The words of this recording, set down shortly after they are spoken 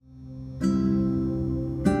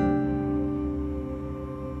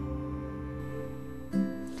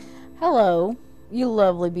Hello, you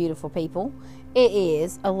lovely, beautiful people. It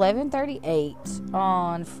is 11:38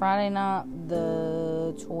 on Friday night,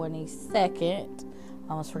 the 22nd.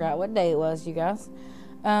 Almost forgot what day it was, you guys.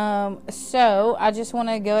 So I just want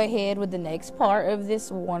to go ahead with the next part of this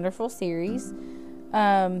wonderful series.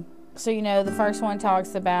 The first one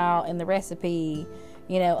talks about in the recipe,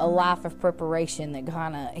 a life of preparation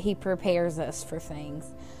that he prepares us for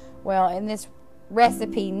things. Well, in this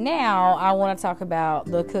recipe now, I want to talk about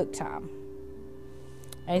the cook time.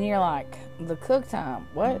 And you're like, the cook time?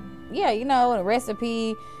 What? Yeah, in a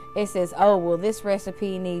recipe, it says, this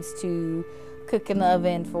recipe needs to cook in the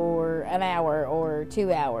oven for an hour or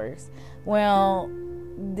 2 hours. Well,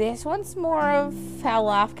 this one's more of how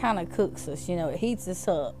life kind of cooks us. It heats us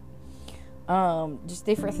up. Just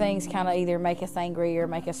different things kind of either make us angry or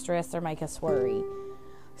make us stressed or make us worry.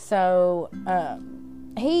 So,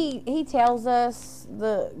 He tells us,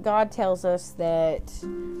 God tells us that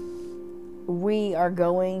we are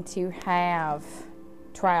going to have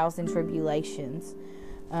trials and tribulations.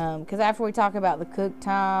 Because after we talk about the cook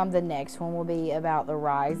time, the next one will be about the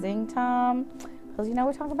rising time. Because, we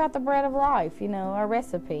talk about the bread of life, our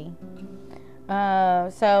recipe.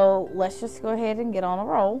 So let's just go ahead and get on a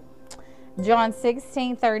roll. John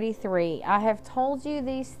 16:33. I have told you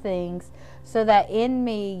these things so that in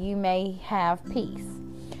me you may have peace.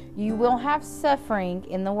 You will have suffering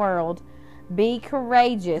in the world. Be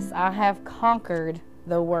courageous. I have conquered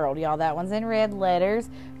the world. Y'all, that one's in red letters.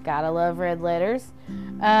 Gotta love red letters.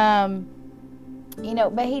 But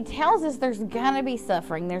he tells us there's gonna be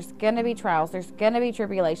suffering. There's gonna be trials. There's gonna be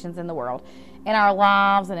tribulations in the world, in our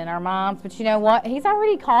lives and in our minds. But you know what? He's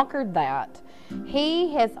already conquered that.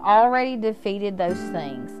 He has already defeated those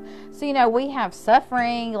things. So, we have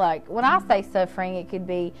suffering. Like, when I say suffering, it could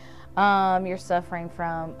be you're suffering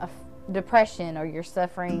from depression, or you're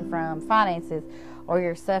suffering from finances, or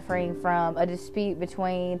you're suffering from a dispute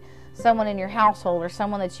between someone in your household or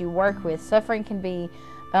someone that you work with. Suffering can be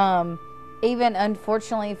even,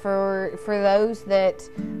 unfortunately, for those that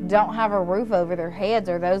don't have a roof over their heads,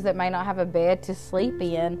 or those that may not have a bed to sleep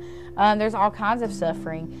in. There's all kinds of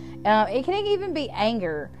suffering. It can even be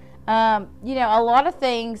anger. A lot of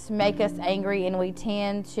things make us angry, and we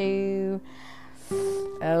tend to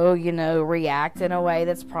react in a way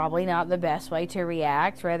that's probably not the best way to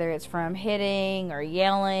react, whether it's from hitting or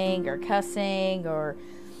yelling or cussing, or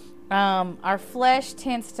our flesh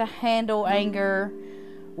tends to handle anger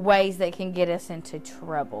ways that can get us into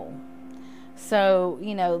trouble. So,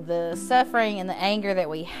 the suffering and the anger that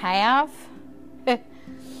we have,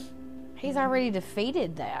 he's already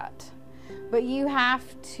defeated that. But you have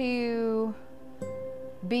to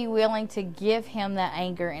be willing to give him that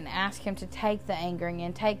anger and ask him to take the anger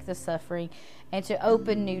and take the suffering and to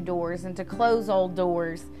open new doors and to close old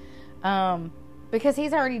doors, because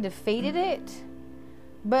he's already defeated it.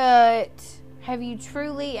 But have you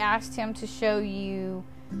truly asked him to show you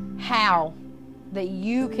how that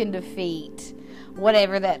you can defeat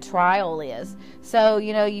whatever that trial is? So,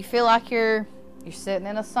 you feel like you're sitting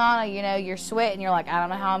in a sauna, you're sweating, you're like, I don't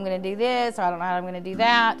know how I'm going to do this, or I don't know how I'm going to do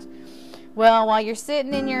that. Well, while you're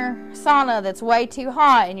sitting in your sauna that's way too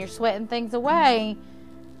hot and you're sweating things away,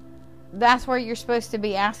 that's where you're supposed to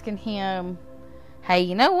be asking him, hey,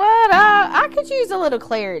 you know what? I could use a little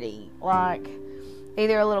clarity, like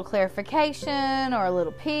either a little clarification or a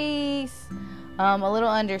little peace, a little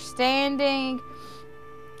understanding.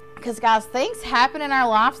 Because, guys, things happen in our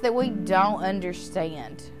lives that we don't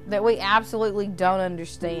understand, that we absolutely don't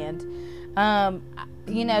understand.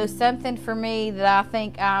 Something for me that I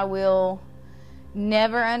think I will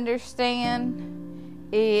never understand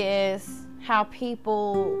is how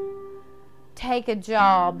people take a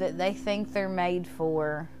job that they think they're made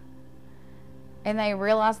for, and they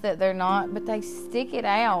realize that they're not, but they stick it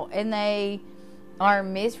out, and they are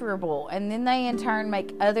miserable, and then they in turn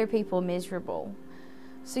make other people miserable.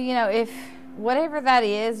 So, if whatever that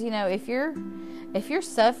is, if you're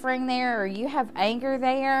suffering there, or you have anger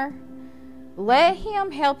there, let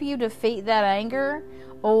him help you defeat that anger,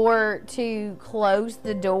 or to close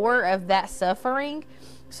the door of that suffering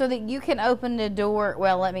so that you can open the door.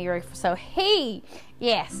 Well, let me so he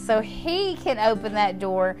can open that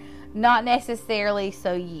door, not necessarily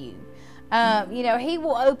so you. He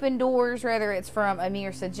will open doors, whether it's from a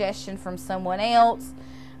mere suggestion from someone else.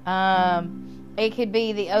 It could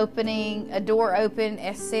be a door open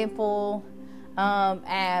as simple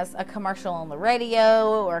as a commercial on the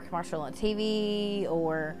radio, or a commercial on TV,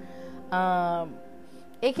 or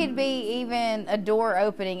it could be even a door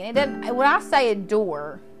opening. And it doesn't. When I say a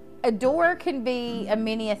door can be a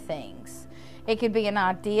many of things. It could be an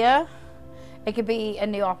idea. It could be a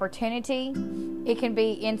new opportunity. It can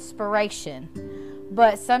be inspiration.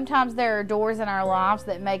 But sometimes there are doors in our lives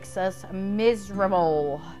that makes us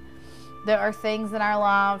miserable. There are things in our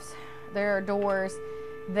lives, there are doors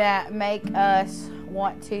that make us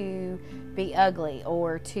want to be ugly,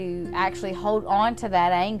 or to actually hold on to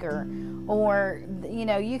that anger. Or,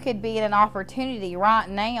 you could be in an opportunity right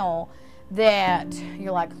now that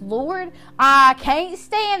you're like, Lord, I can't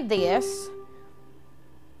stand this.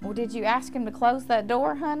 Well, did you ask him to close that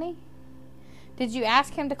door, honey? Did you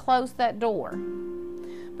ask him to close that door?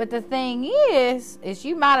 But the thing is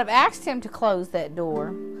you might have asked him to close that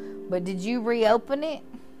door, but did you reopen it?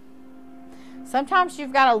 Sometimes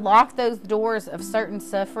you've got to lock those doors of certain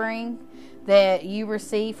suffering that you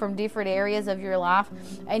receive from different areas of your life,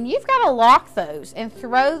 and you've got to lock those and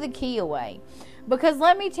throw the key away. Because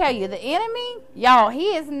let me tell you, the enemy, y'all,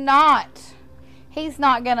 he's not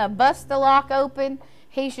going to bust the lock open.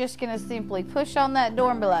 He's just going to simply push on that door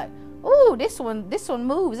and be like, ooh, this one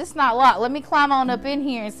moves. It's not locked. Let me climb on up in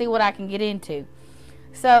here and see what I can get into.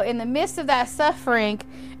 So in the midst of that suffering,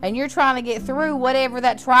 and you're trying to get through whatever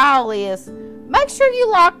that trial is, make sure you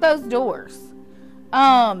lock those doors.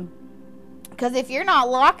 Because if you're not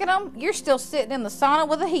locking them, you're still sitting in the sauna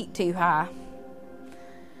with the heat too high.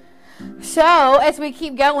 So as we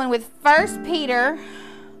keep going with 1 Peter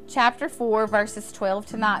chapter 4, verses 12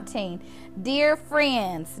 to 19. Dear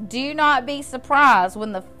friends, do not be surprised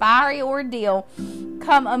when the fiery ordeal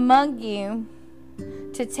come among you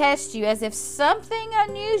to test you as if something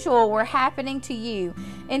unusual were happening to you.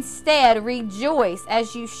 Instead, rejoice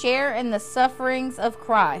as you share in the sufferings of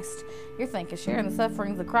Christ. You're thinking, sharing the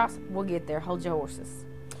sufferings of Christ? We'll get there. Hold your horses.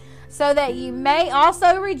 So that you may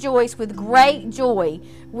also rejoice with great joy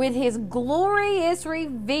when his glory is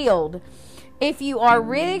revealed. If you are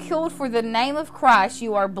ridiculed for the name of Christ,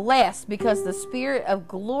 you are blessed, because the Spirit of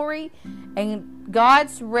glory and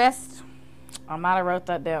God's rest, I might have wrote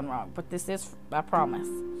that down wrong, but this is, I promise,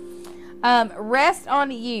 rest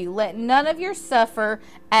on you. Let none of you suffer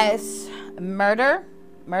as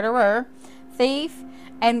murderer, thief,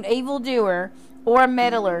 and evildoer, or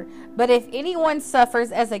meddler. But if anyone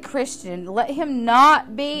suffers as a Christian, let him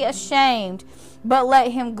not be ashamed, but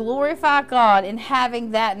let him glorify God in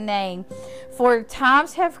having that name. For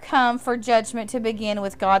times have come for judgment to begin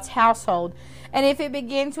with God's household. And if it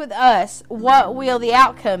begins with us, what will the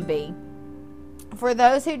outcome be? For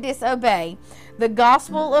those who disobey the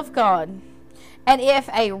gospel of God. And if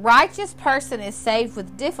a righteous person is saved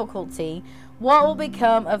with difficulty, what will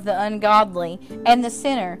become of the ungodly and the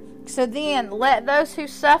sinner? So then, let those who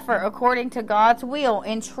suffer according to God's will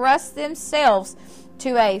entrust themselves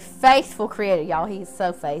to a faithful Creator. Y'all, He's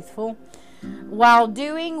so faithful. While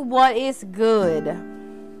doing what is good.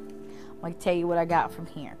 Let me tell you what I got from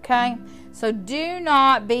here, okay? So do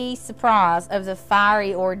not be surprised of the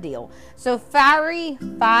fiery ordeal. So fiery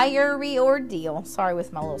ordeal. Sorry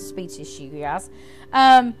with my little speech issue, guys.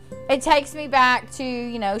 It takes me back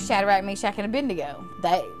to, Shadrach, Meshach, and Abednego.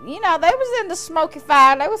 They was in the smoky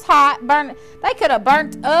fire. They was hot, burning. They could have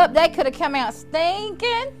burnt up. They could have come out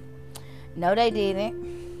stinking. No, they didn't.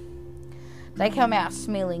 They come out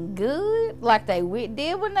smelling good, like they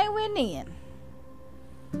did when they went in.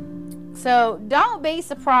 So don't be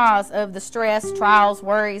surprised of the stress, trials,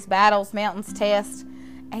 worries, battles, mountains, tests,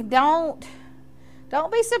 and don't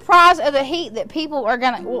be surprised of the heat that people are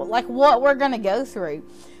what we're gonna go through,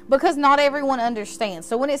 because not everyone understands.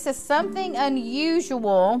 So when it says something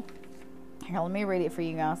unusual, here, let me read it for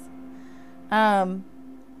you guys.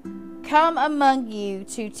 Come among you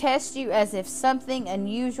to test you as if something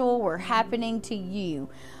unusual were happening to you.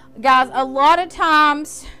 Guys, a lot of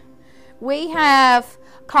times we have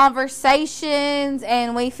conversations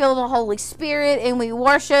and we feel the Holy Spirit and we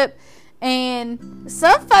worship, and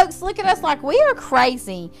some folks look at us like we are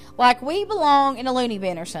crazy, like we belong in a loony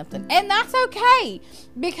bin or something. And that's okay,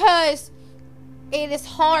 because it is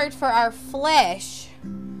hard for our flesh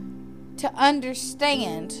to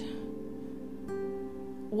understand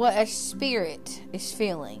what a spirit is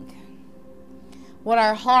feeling, what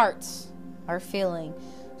our hearts are feeling.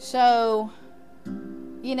 So,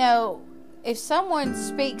 if someone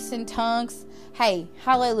speaks in tongues, hey,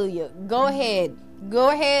 hallelujah, go ahead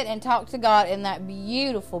and talk to God in that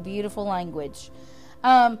beautiful, beautiful language.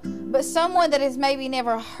 But someone that has maybe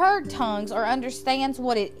never heard tongues or understands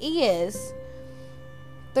what it is,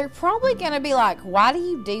 they're probably going to be like, why do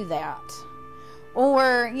you do that?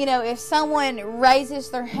 Or, if someone raises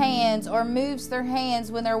their hands or moves their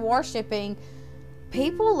hands when they're worshiping,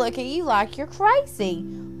 people look at you like you're crazy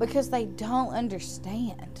because they don't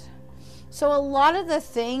understand. So a lot of the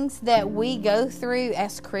things that we go through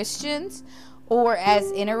as Christians, or as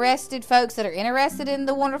interested folks that are interested in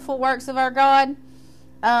the wonderful works of our God,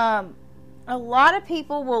 a lot of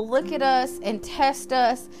people will look at us and test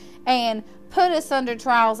us and put us under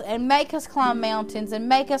trials and make us climb mountains and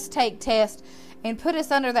make us take tests and put us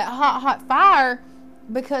under that hot, hot fire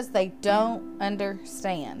because they don't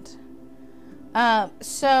understand.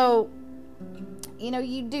 So,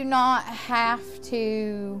 you do not have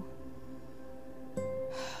to...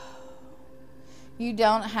 You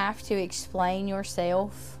don't have to explain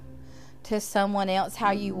yourself to someone else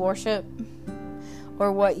how you worship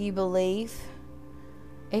or what you believe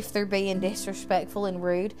if they're being disrespectful and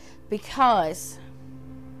rude, because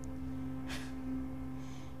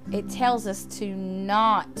it tells us to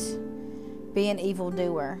not be an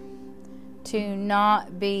evildoer, to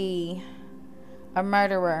not be a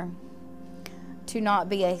murderer, to not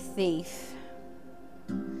be a thief.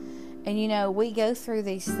 And we go through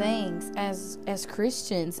these things as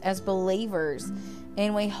Christians, as believers,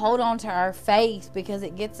 and we hold on to our faith because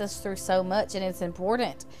it gets us through so much and it's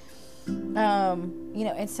important.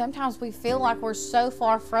 And sometimes we feel like we're so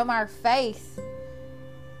far from our faith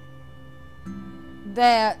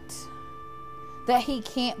that He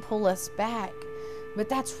can't pull us back. But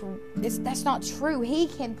that's not true. He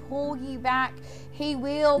can pull you back. He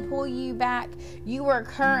will pull you back. You are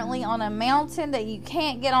currently on a mountain that you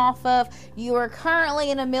can't get off of. You are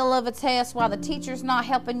currently in the middle of a test while the teacher's not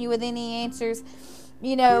helping you with any answers.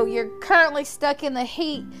 You're currently stuck in the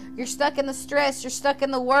heat. You're stuck in the stress. You're stuck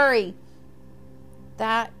in the worry.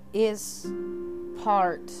 That is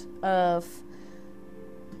part of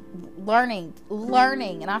learning.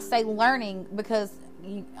 And I say learning because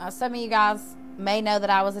some of you guys may know that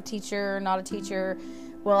I was a teacher, not a teacher.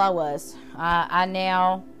 Well, I was. I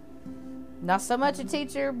now, not so much a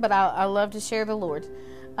teacher, but I love to share the Lord.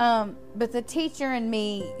 But the teacher in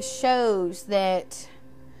me shows that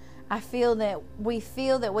we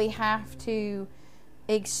feel that we have to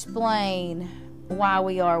explain why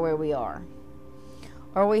we are where we are.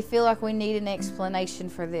 Or we feel like we need an explanation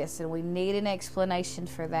for this and we need an explanation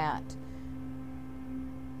for that.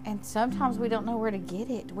 And sometimes we don't know where to get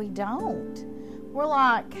it. We don't. We're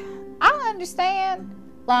like, I don't understand.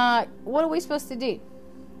 Like, what are we supposed to do?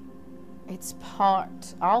 It's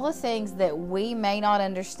part. All the things that we may not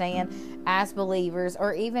understand as believers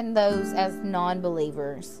or even those as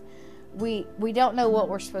non-believers. We don't know what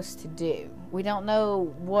we're supposed to do. We don't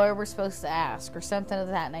know what we're supposed to ask or something of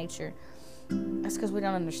that nature. That's because we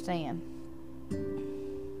don't understand.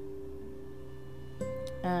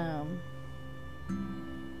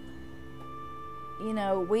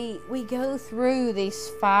 We go through these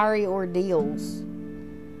fiery ordeals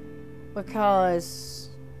because,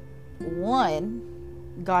 one,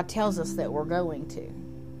 God tells us that we're going to.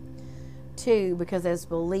 Two, because as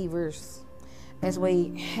believers, as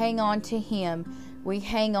we hang on to Him, we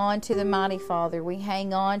hang on to the mighty Father, we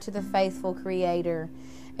hang on to the faithful Creator,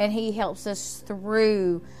 and He helps us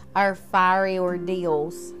through our fiery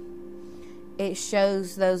ordeals. It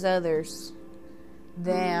shows those others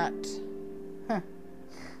that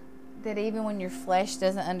even when your flesh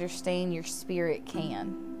doesn't understand, your spirit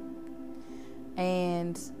can.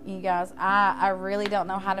 And you guys, I really don't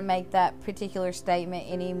know how to make that particular statement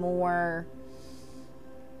any more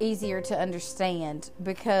easier to understand,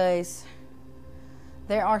 because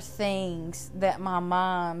there are things that my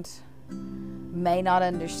mind may not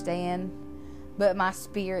understand, but my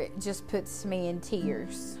spirit just puts me in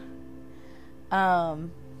tears. So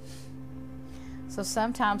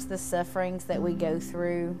sometimes the sufferings that we go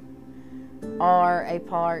through are a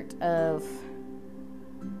part of,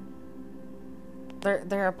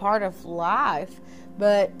 they're a part of life,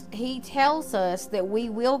 but He tells us that we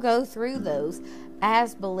will go through those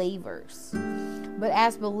as believers. But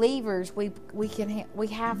as believers, we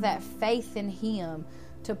have that faith in Him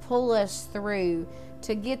to pull us through,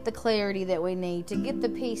 to get the clarity that we need, to get the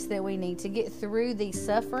peace that we need, to get through these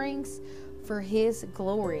sufferings for His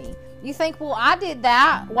glory. You think, well, I did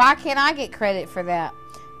that. Why can't I get credit for that?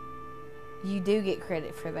 You do get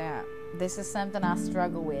credit for that. This is something I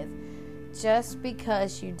struggle with. Just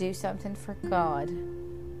because you do something for God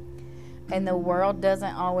and the world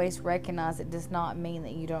doesn't always recognize it does not mean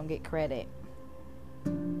that you don't get credit.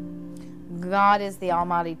 God is the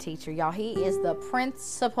almighty teacher, y'all. He is the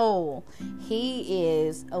principal. He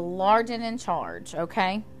is large and in charge,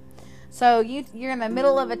 okay? So you're in the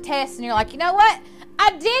middle of a test and you're like, you know what?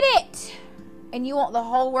 I did it! And you want the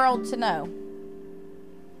whole world to know.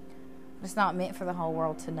 It's not meant for the whole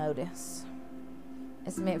world to notice.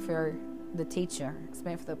 It's meant for the teacher. It's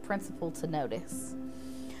meant for the principal to notice.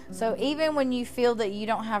 So even when you feel that you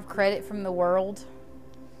don't have credit from the world,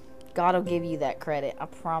 God will give you that credit. I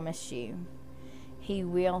promise you. He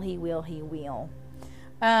will, he will, he will.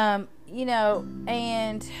 And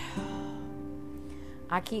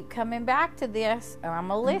I keep coming back to this, and I'm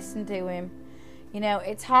going to listen to him.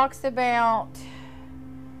 It talks about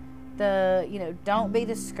don't be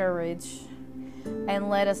discouraged, and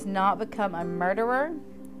let us not become a murderer,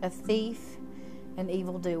 a thief, an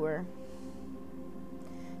evildoer.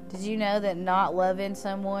 Did you know that not loving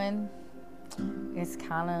someone is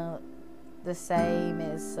kind of the same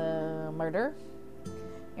as murder?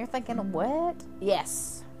 You're thinking, what?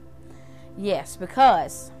 Yes,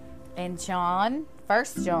 because in 1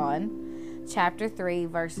 John chapter 3,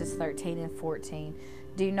 verses 13 and 14,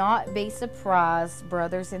 do not be surprised,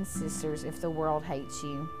 brothers and sisters, if the world hates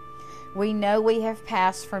you. We know we have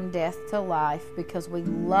passed from death to life because we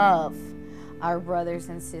love our brothers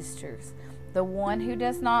and sisters. The one who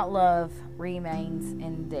does not love remains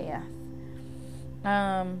in death.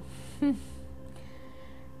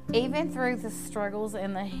 Even through the struggles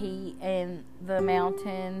and the heat and the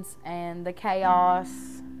mountains and the chaos,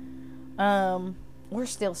 we're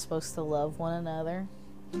still supposed to love one another.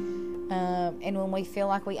 And when we feel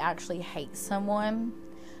like we actually hate someone,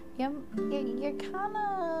 you're kind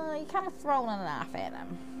of throwing a knife at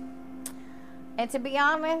them. And to be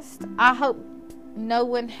honest, I hope no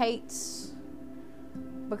one hates,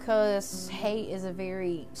 because hate is a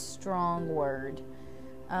very strong word.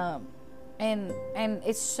 And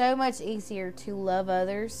it's so much easier to love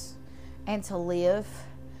others and to live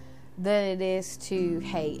than it is to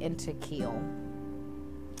hate and to kill.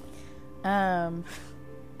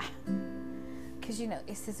 Because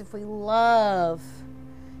it says if we love,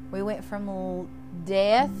 we went from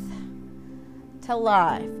death to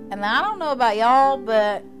life. And I don't know about y'all,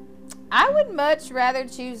 but I would much rather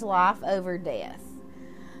choose life over death.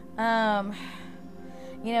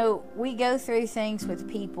 We go through things with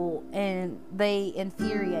people and they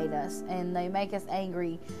infuriate us and they make us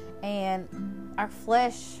angry, and our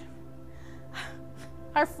flesh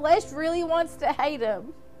really wants to hate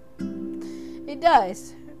them. It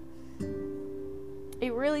does.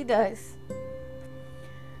 It really does.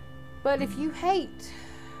 But if you hate,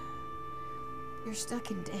 you're stuck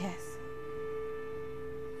in death.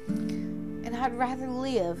 And I'd rather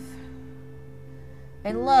live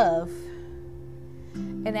and love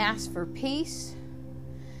and ask for peace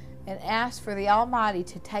and ask for the Almighty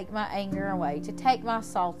to take my anger away, to take my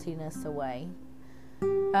saltiness away.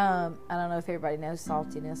 I don't know if everybody knows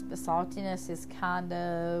saltiness, but saltiness is kind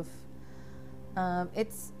of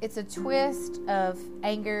it's a twist of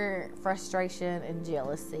anger, frustration, and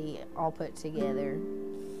jealousy all put together.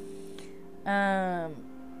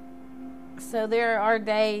 So there are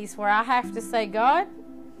days where I have to say, God,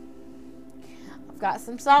 I've got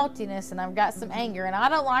some saltiness and I've got some anger, and I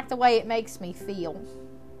don't like the way it makes me feel.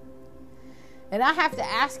 And I have to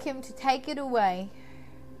ask Him to take it away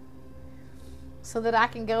so that I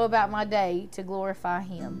can go about my day to glorify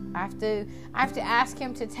Him. I have to ask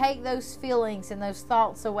Him to take those feelings and those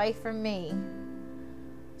thoughts away from me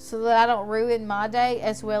so that I don't ruin my day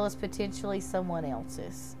as well as potentially someone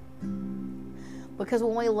else's. Because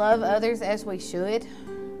when we love others as we should,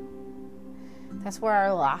 that's where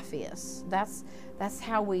our life is. That's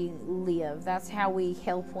how we live. That's how we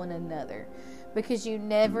help one another. Because you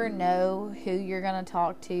never know who you're going to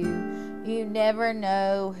talk to. You never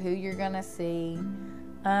know who you're going to see.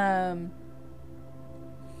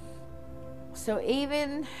 So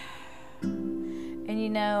even,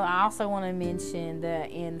 and I also want to mention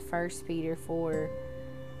that in 1 Peter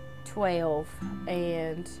 4:12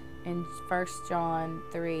 and in 1 John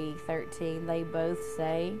 3:13, they both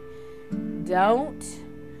say, don't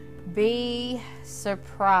be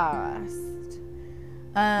surprised.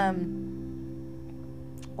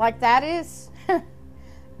 Like that is,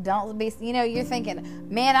 don't be, you're thinking,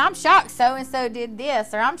 man, I'm shocked so-and-so did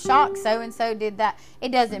this, or I'm shocked so-and-so did that.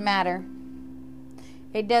 It doesn't matter.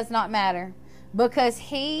 It does not matter. Because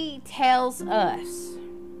He tells us,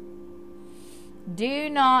 do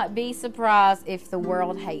not be surprised if the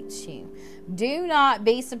world hates you. Do not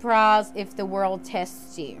be surprised if the world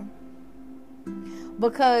tests you.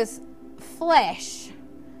 Because flesh,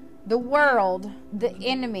 the world, the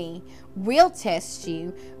enemy, will test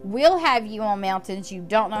you, will have you on mountains you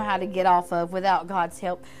don't know how to get off of without God's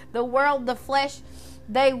help. The world, the flesh,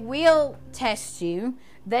 they will test you.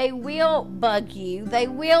 They will bug you. They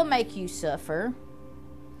will make you suffer.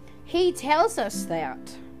 He tells us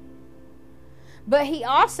that. But He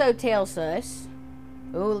also tells us,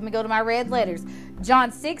 let me go to my red letters.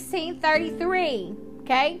 John 16:33.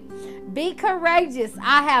 Okay? Be courageous.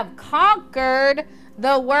 I have conquered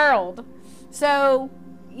the world. So,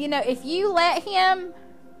 if you let Him,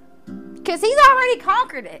 because He's already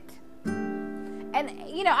conquered it. And,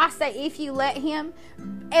 I say if you let him,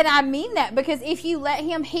 and I mean that, because if you let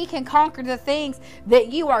him, he can conquer the things that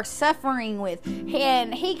you are suffering with.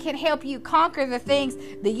 And he can help you conquer the things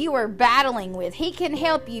that you are battling with. He can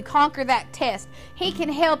help you conquer that test. He can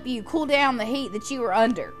help you cool down the heat that you are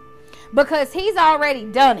under. Because he's already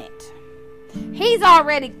done it. He's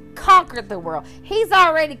already conquered the world. He's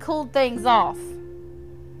already cooled things off.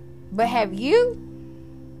 But have you?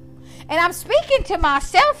 And I'm speaking to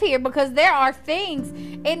myself here, because there are things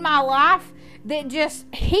in my life that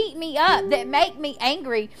just heat me up, that make me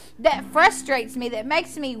angry, that frustrates me, that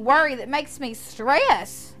makes me worry, that makes me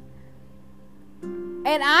stress.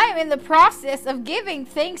 And I'm in the process of giving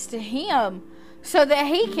things to him so that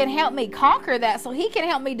he can help me conquer that, so he can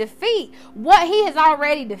help me defeat what he has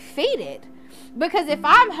already defeated. Because if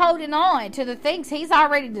I'm holding on to the things he's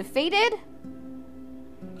already defeated,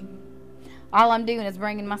 all I'm doing is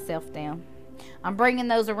bringing myself down. I'm bringing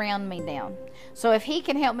those around me down. So if he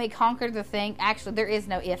can help me conquer the thing, actually there is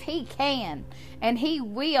no if. He can, and he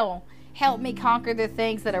will help me conquer the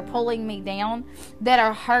things that are pulling me down, that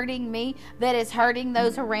are hurting me, that is hurting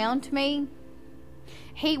those around me.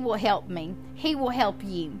 He will help me. He will help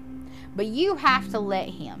you. But you have to let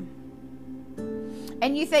him.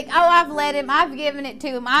 And you think, oh, I've let him. I've given it to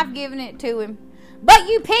him. I've given it to him. But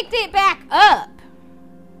you picked it back up.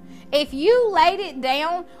 If you laid it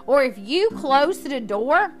down, or if you closed the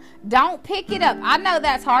door, don't pick it up. I know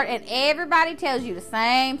that's hard, and everybody tells you the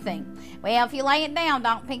same thing. Well, if you lay it down,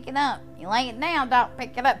 don't pick it up. You lay it down, don't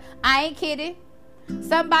pick it up. I ain't kidding.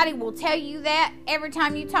 Somebody will tell you that every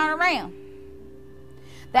time you turn around.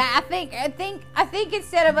 That I think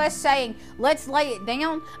instead of us saying, let's lay it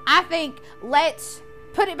down, I think let's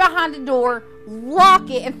put it behind the door, lock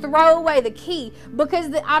it, and throw away the key.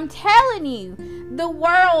 Because I'm telling you, the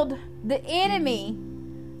world, the enemy,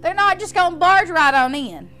 they're not just going to barge right on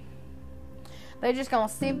in. They're just going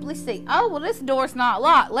to simply see, oh, well, this door's not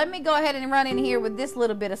locked. Let me go ahead and run in here with this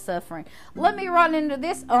little bit of suffering. Let me run into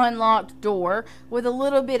this unlocked door with a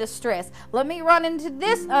little bit of stress. Let me run into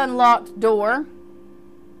this unlocked door.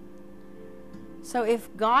 So if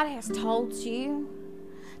God has told you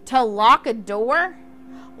to lock a door,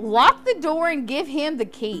 lock the door and give him the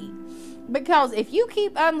key. Because if you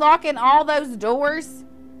keep unlocking all those doors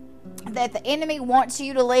that the enemy wants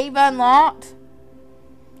you to leave unlocked,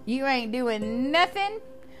 you ain't doing nothing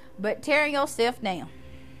but tearing yourself down.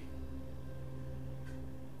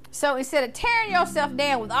 So instead of tearing yourself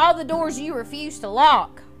down with all the doors you refuse to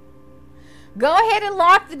lock, go ahead and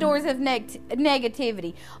lock the doors of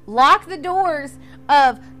negativity. Lock the doors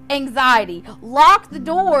of anxiety. Lock the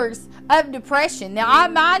doors of depression. Now,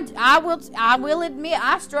 I will admit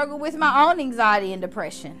I struggle with my own anxiety and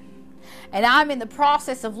depression. And I'm in the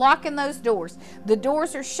process of locking those doors. The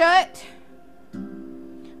doors are shut,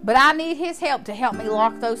 but I need his help to help me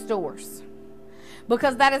lock those doors.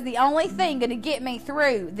 Because that is the only thing going to get me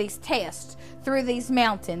through these tests, through these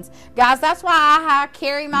mountains. Guys, that's why I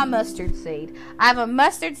carry my mustard seed. I have a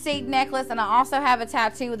mustard seed necklace, and I also have a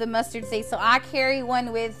tattoo with a mustard seed. So I carry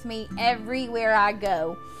one with me everywhere I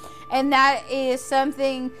go. And that is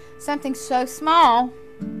something so small,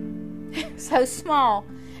 so small,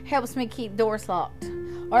 helps me keep doors locked.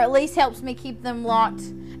 Or at least helps me keep them locked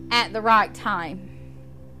at the right time.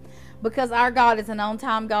 Because our God is an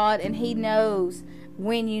on-time God, and he knows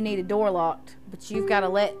when you need a door locked, but you've got to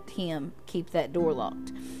let him keep that door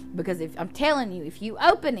locked. Because if I'm telling you, if you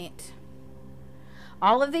open it,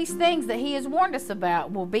 all of these things that he has warned us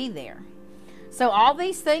about will be there. So all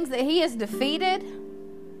these things that he has defeated,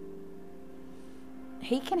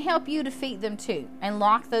 he can help you defeat them too and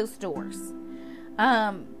lock those doors.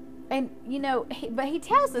 And but he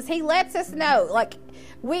tells us, he lets us know, like,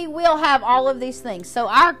 we will have all of these things. So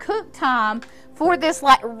our cook time for this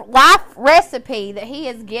life recipe that he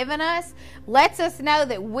has given us lets us know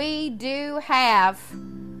that we do have,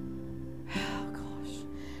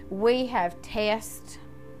 we have test,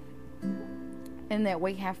 and that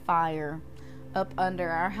we have fire up under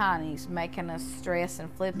our honeys, making us stress and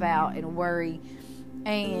flip out and worry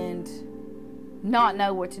and not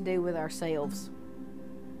know what to do with ourselves.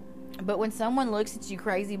 But when someone looks at you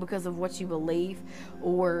crazy because of what you believe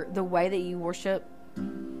or the way that you worship,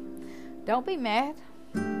 don't be mad.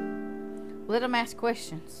 Let them ask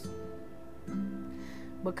questions.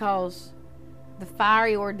 Because the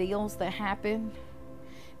fiery ordeals that happen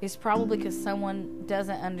is probably because someone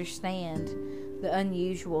doesn't understand the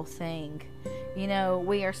unusual thing.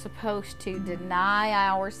 We are supposed to deny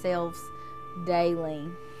ourselves daily.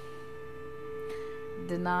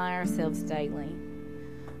 Deny ourselves daily.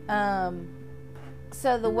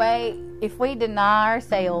 So if we deny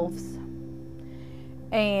ourselves,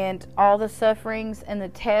 and all the sufferings and the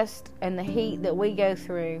test and the heat that we go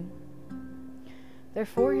through, they're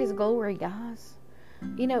for His glory, guys.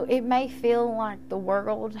 You know, it may feel like the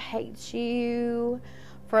world hates you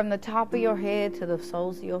from the top of your head to the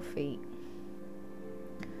soles of your feet.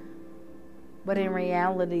 But in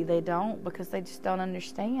reality, they don't, because they just don't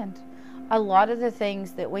understand. A lot of the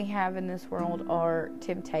things that we have in this world are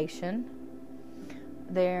temptation.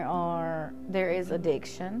 There is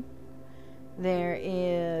addiction. There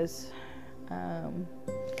is, do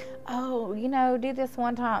this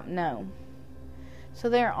one time. No. So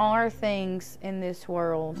there are things in this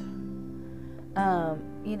world,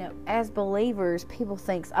 as believers, people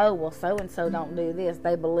think, oh, well, so-and-so don't do this.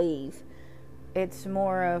 They believe. It's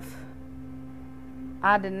more of,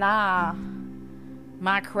 I deny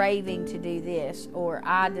my craving to do this, or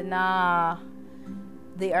I deny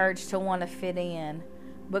the urge to want to fit in,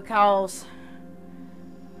 because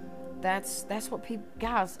that's what people,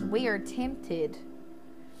 guys, we are tempted,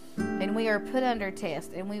 and we are put under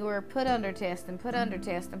test, and we were put under test, and put under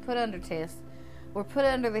test, and put under test. We're put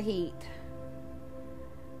under the heat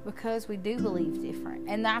because we do believe different,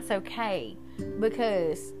 and that's okay,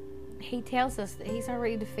 because He tells us that He's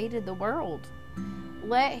already defeated the world.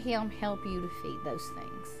 Let Him help you defeat those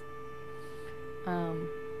things.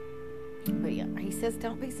 But yeah, He says,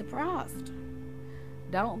 don't be surprised.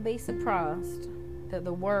 Don't be surprised that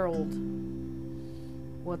the world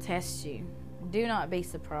will test you. Do not be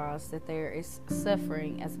surprised that there is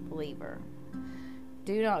suffering as a believer.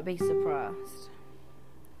 Do not be surprised.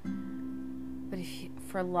 But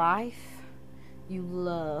for life, you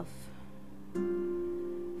love.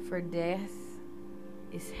 For death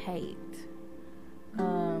is hate.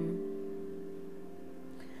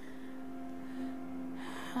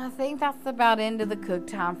 I think that's about end of the cook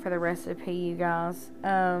time for the recipe, you guys.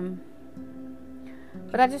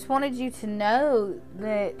 But I just wanted you to know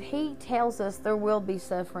that He tells us there will be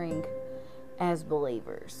suffering as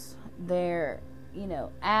believers.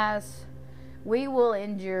 As we will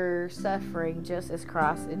endure suffering just as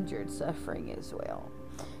Christ endured suffering as well.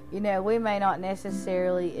 We may not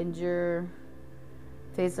necessarily endure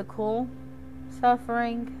physical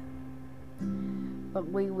suffering, but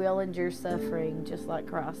we will endure suffering just like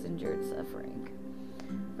Christ endured suffering.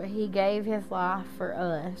 But He gave His life for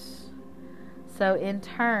us. So in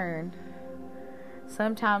turn,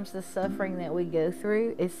 sometimes the suffering that we go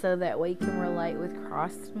through is so that we can relate with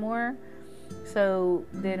Christ more. So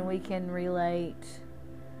then we can relate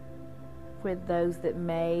with those that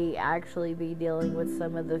may actually be dealing with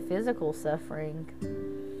some of the physical suffering,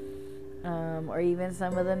 or even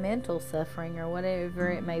some of the mental suffering, or whatever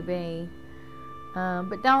it may be.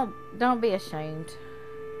 But don't be ashamed.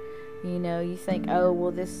 You think, oh,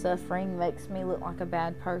 well, this suffering makes me look like a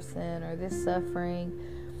bad person, or this suffering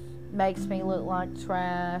makes me look like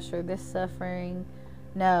trash, or this suffering.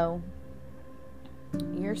 No.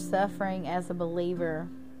 Your suffering as a believer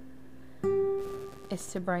is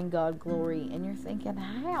to bring God glory. And you're thinking,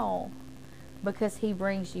 how? Because He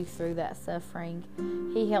brings you through that suffering.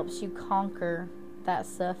 He helps you conquer that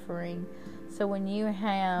suffering. So when you're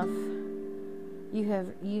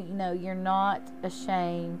not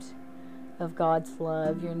ashamed of God's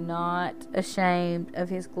love. You're not ashamed of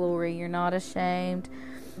His glory. You're not ashamed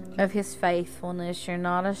of His faithfulness. You're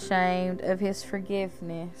not ashamed of His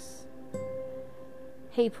forgiveness.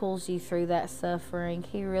 He pulls you through that suffering.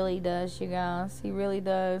 He really does, you guys. He really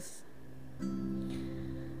does.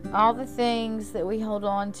 All the things that we hold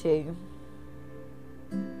on to.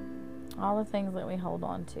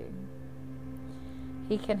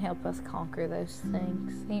 He can help us conquer those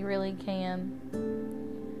things. He really can.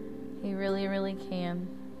 He really, really can.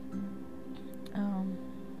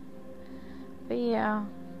 But yeah.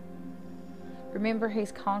 Remember,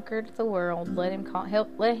 He's conquered the world. Let Him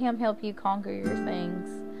help you conquer your things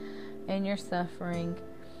and your suffering.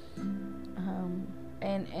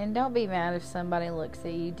 And don't be mad if somebody looks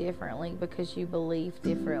at you differently because you believe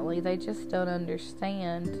differently. They just don't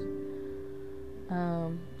understand.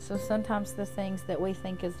 So sometimes the things that we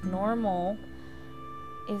think is normal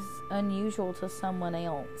is unusual to someone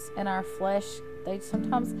else. And our flesh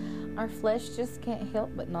just can't help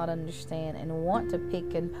but not understand and want to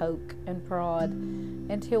pick and poke and prod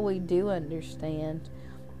until we do understand.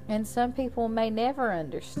 And some people may never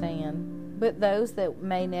understand, but those that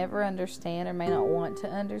may never understand or may not want to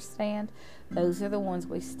understand, those are the ones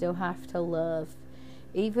we still have to love.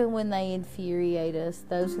 Even when they infuriate us,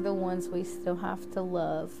 those are the ones we still have to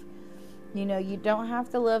love. You don't have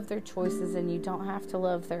to love their choices and you don't have to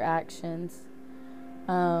love their actions.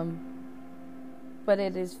 But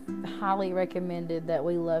it is highly recommended that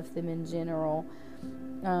we love them in general.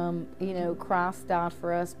 Christ died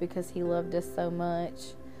for us because he loved us so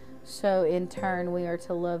much. So in turn, we are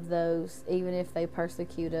to love those even if they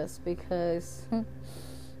persecute us, because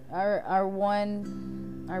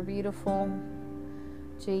our beautiful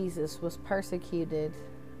Jesus was persecuted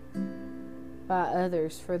by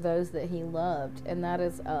others for those that he loved, and that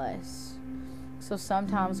is us. So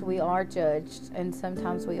sometimes we are judged, and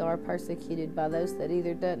sometimes we are persecuted by those that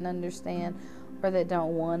either don't understand or that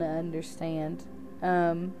don't want to understand.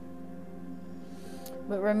 But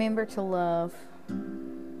remember to love.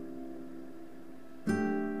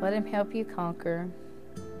 Let him help you conquer.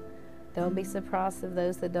 Don't be surprised of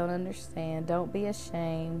those that don't understand. Don't be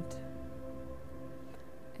ashamed.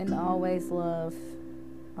 And always love.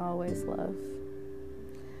 Always love.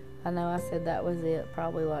 I know I said that was it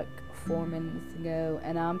probably like 4 minutes ago,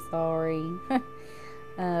 and I'm sorry.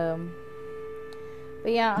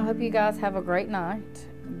 But yeah, I hope you guys have a great night.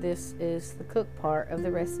 This is the cook part of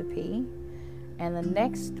the recipe, and the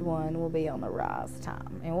next one will be on the rise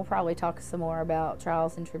time, and we'll probably talk some more about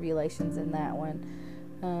trials and tribulations in that one.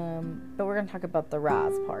 But we're going to talk about the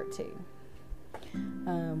rise part too.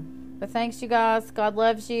 But thanks, you guys. God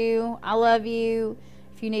loves you. I love you.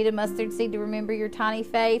 If you need a mustard seed to remember your tiny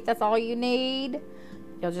faith, that's all you need.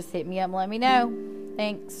 You'll just hit me up and let me know.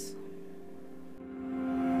 Thanks.